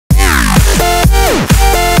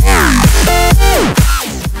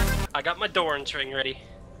my Doran's ring ready.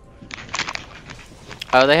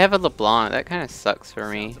 Oh, they have a LeBlanc. That kind of sucks for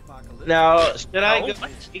me. Now, should I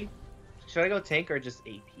go tank or just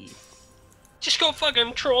AP? Just go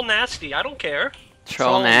fucking troll nasty. I don't care.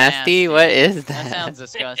 Troll nasty? What is That that? sounds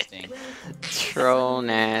disgusting. Troll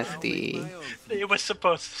nasty. It was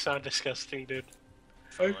supposed to sound disgusting, dude.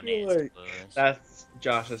 I feel like that's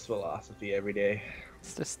Josh's philosophy every day.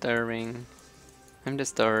 It's disturbing. I'm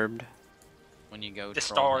disturbed. When you go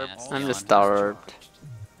Disturbed. I'm disturbed.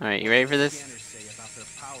 Alright, you ready for this?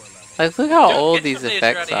 Like, look how old these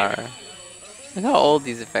effects are. Look how old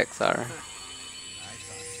these effects are.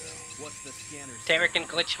 Tarek and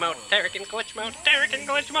glitch mode. Tarek and glitch mode. Tarek and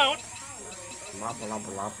glitch mode.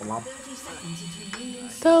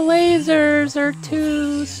 The lasers are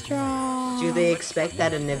too strong. Do they expect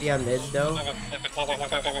that in Nivea mid though?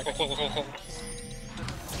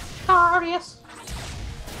 Glorious.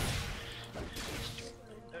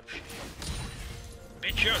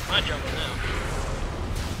 Bitch, you're my jungle now.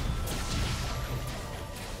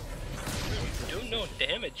 You do no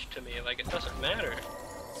damage to me, like it doesn't matter.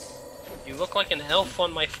 You look like an elf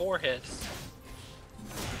on my forehead.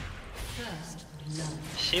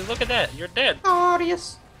 See, look at that. You're dead.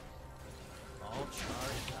 Glorious.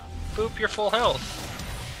 Boop, you're full health.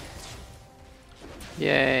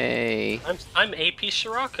 Yay. I'm AP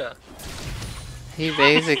Soraka. He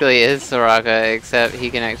basically is Soraka, except he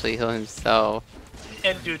can actually heal himself.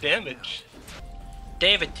 And do damage.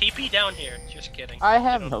 David, TP down here. Just kidding. I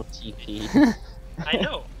have no TP. I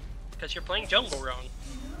know. Because you're playing jungle wrong.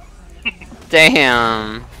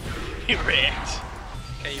 Damn. He wrecked.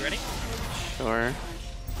 Okay, you ready? Sure.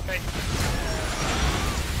 Okay.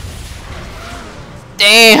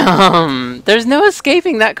 Damn! There's no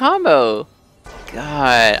escaping that combo!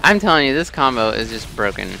 God, I'm telling you, this combo is just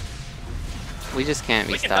broken. We just can't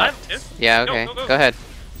be We can stopped. dive, too. Yeah, Go, okay. go, go. Go ahead.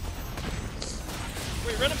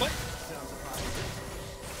 Wait, run him, boy.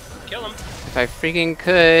 Kill him. If I freaking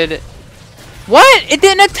could... What? It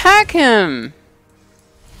didn't attack him!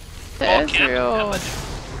 The Ezreal.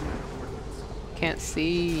 Can't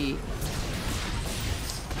see.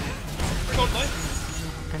 We're going, boy.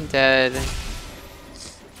 I'm dead.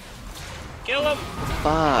 Kill him. Fuck.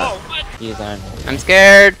 Oh, what? He's on. I'm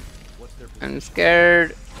scared. I'm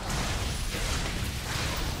scared.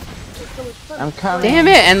 I'm coming. Damn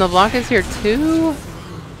it! And the block is here too?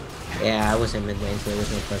 Yeah, I was in mid lane, so there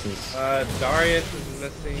was no presence. Darius is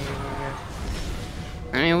missing.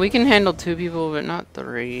 I mean, we can handle 2 people, but not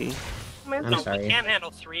 3. I'm No, sorry. we can't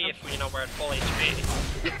handle 3 if we know we're at full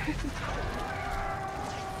HP.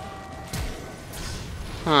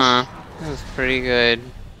 Huh. That was pretty good.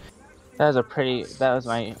 That was a pretty. That was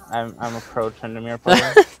my. I'm a pro Tryndamere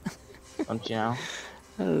player. Don't you know?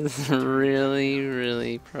 That was really,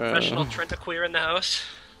 really pro. Professional Trentaqueer in the house.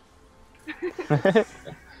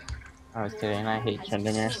 I was kidding. I hate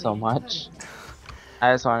Tryndamere so much.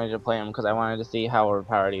 I just wanted to play him because I wanted to see how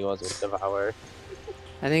overpowered he was with Devour.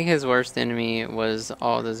 I think his worst enemy was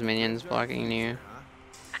all those minions blocking you.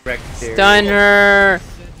 Stun Stun her!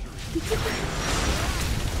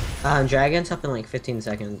 Dragon's up in like 15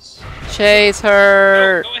 seconds. Chase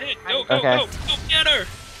her! Go ahead. Go, go, Okay. go. Go get her.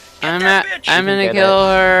 I'm that bitch. I'm You can gonna get kill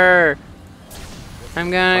her!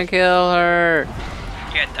 I'm gonna kill her!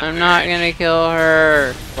 Get the I'm not bitch. gonna kill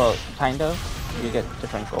her! Well, kind of. You get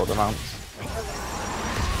different gold amounts.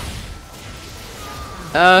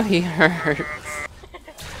 Oh, he hurts.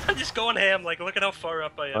 I'm just going ham, like, look at how far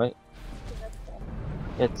up I am. What?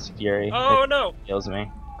 It's Fury. Oh, it no. kills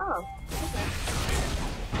me. Oh.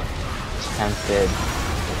 Tempted.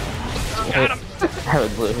 Got him. I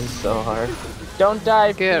would lose so hard. Don't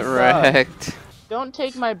die. Get please, wrecked. Don't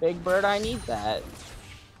take my big bird. I need that.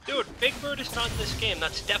 Dude, Big Bird is not in this game.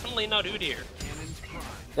 That's definitely not Udyr.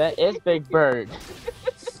 That is Big Bird.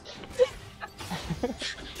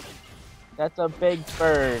 That's a big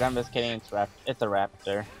bird. I'm just kidding. It's a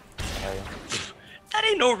raptor. Sorry. That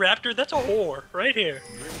ain't no raptor. That's a whore. Right here.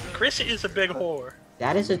 Chris is a big whore.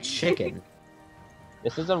 That is a chicken.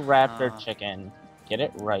 This is a raptor chicken. Get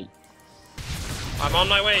it right. I'm on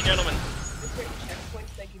my way, gentlemen.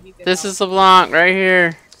 This is LeBlanc right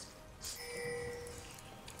here.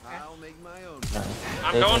 No.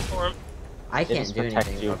 I'm They going just- for him. I They can't just do protect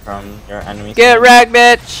anything. you from your enemies. Get wrecked,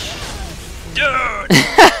 bitch!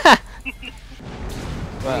 Dude!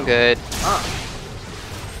 I'm good. Oh.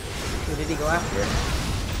 Who did he go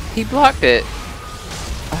after? He blocked it.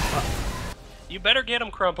 You better get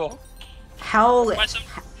him, Crumple. How?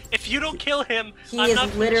 If you don't kill him, He I'm is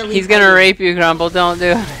not literally- He's gonna rape you, Crumple. Don't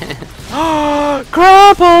do it.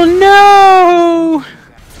 Crumple, no!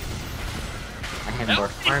 I have more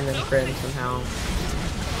farm than Krym somehow.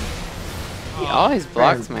 He always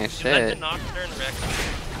blocks my Let the shit. Nocturne wreck.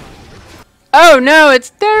 Oh no, it's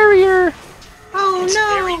Darius! Oh It's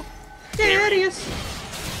no! Darius. Darius!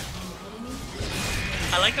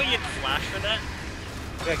 I like how you had flash for that.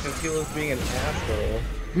 Yeah, because he was being an asshole.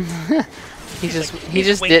 he just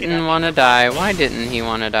he's winking didn't at want to me. die. Why didn't he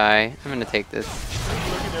want to die? I'm gonna take this.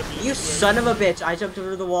 You son of a bitch! I jumped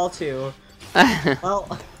over the wall too.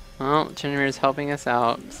 Well, Well, Chinra's helping us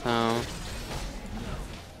out, so.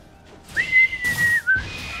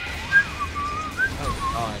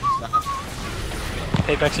 oh god, stop.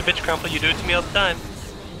 Payback's a bitch, Crumple. You do it to me all the time.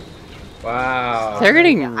 Wow. They're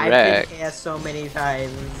getting I've been wrecked. KS so many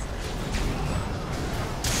times.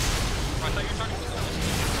 I thought you were talking about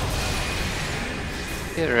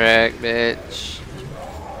Get wrecked, bitch.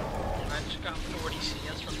 I just got 40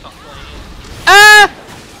 CS from top lane. Ah!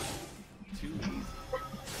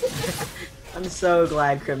 I'm so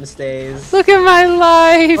glad Krym stays. Look at my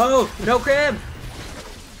life! Oh, no Krym!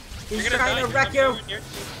 You're He's gonna trying die, to you're wreck gonna you! go in here.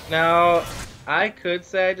 Now, I could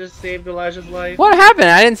say I just saved Elijah's life. What happened?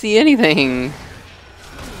 I didn't see anything.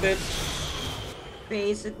 Bitch.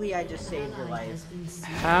 Basically, I just saved your life.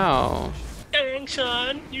 How? Dang,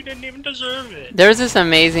 son. You didn't even deserve it. There was this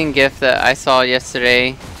amazing GIF that I saw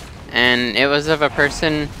yesterday, and it was of a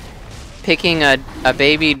person picking a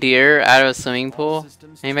baby deer out of a swimming pool.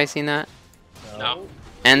 Anybody seen that? No.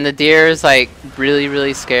 And the deer is like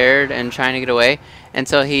really scared and trying to get away, and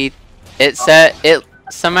so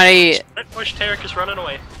somebody Push Tarek is running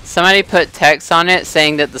away. put text on it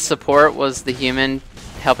saying that the support was the human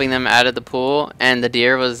helping them out of the pool and the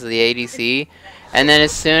deer was the ADC, and then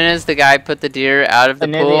as soon as the guy put the deer out of the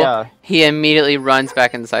pool, he immediately runs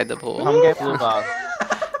back inside the pool. Come get blue buff.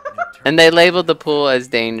 And they labeled the pool as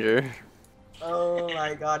danger. Oh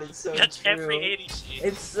my god, it's so That's true. every ADC.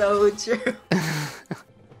 It's so true.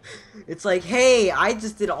 It's like, hey, I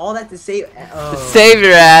just did all that to save. Oh. Save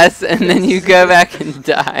your ass, and then you go back and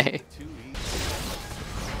die.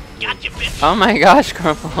 Gotcha, bitch. Oh my gosh,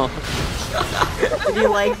 Crumple. Did you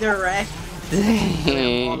like the wreck? All the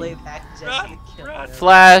Dang. way back just Run, to kill run. him.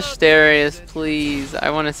 Flash, Darius, please. I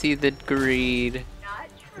want to see the greed.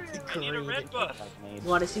 I need a red buff. You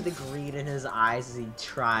want to see the greed in his eyes as he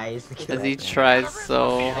tries to kill As he him. tries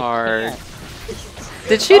so hard.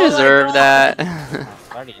 Did she Oh my deserve God. that?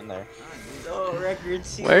 It's already in there. No record.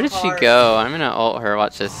 Where did she go? I'm gonna ult her.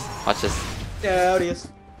 Watch this. Watch this. Darius.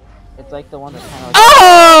 It's like the one that kind of.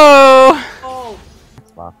 Oh! Oh.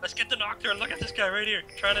 Let's get the Nocturne. Look at this guy right here.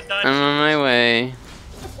 Trying to die. I'm on my way.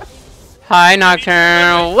 Hi,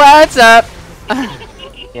 Nocturne. What's up?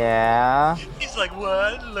 Yeah. He's like,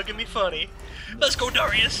 what? Look at me funny. Let's go,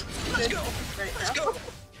 Darius. Let's go. Let's go.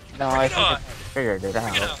 No, I think I figured it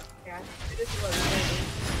Bring it out. out.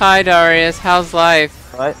 Hi, Darius. How's life?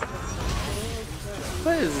 What?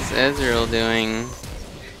 What is Ezreal doing?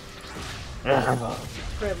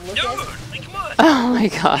 Krym, look Dude, at like, come on. Oh my You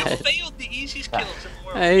god. failed the easiest kills in the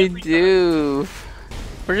world. I every do.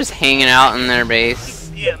 We're just hanging out in their base.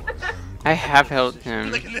 time. Yeah. I have helped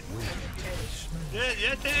him. Look at this.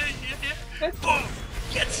 Yeah. Boom.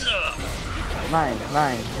 Get some. Mine.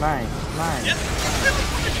 Yeah.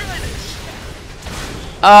 Try this.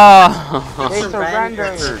 Oh. They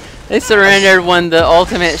surrendered. They surrendered when the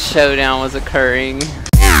ultimate showdown was occurring.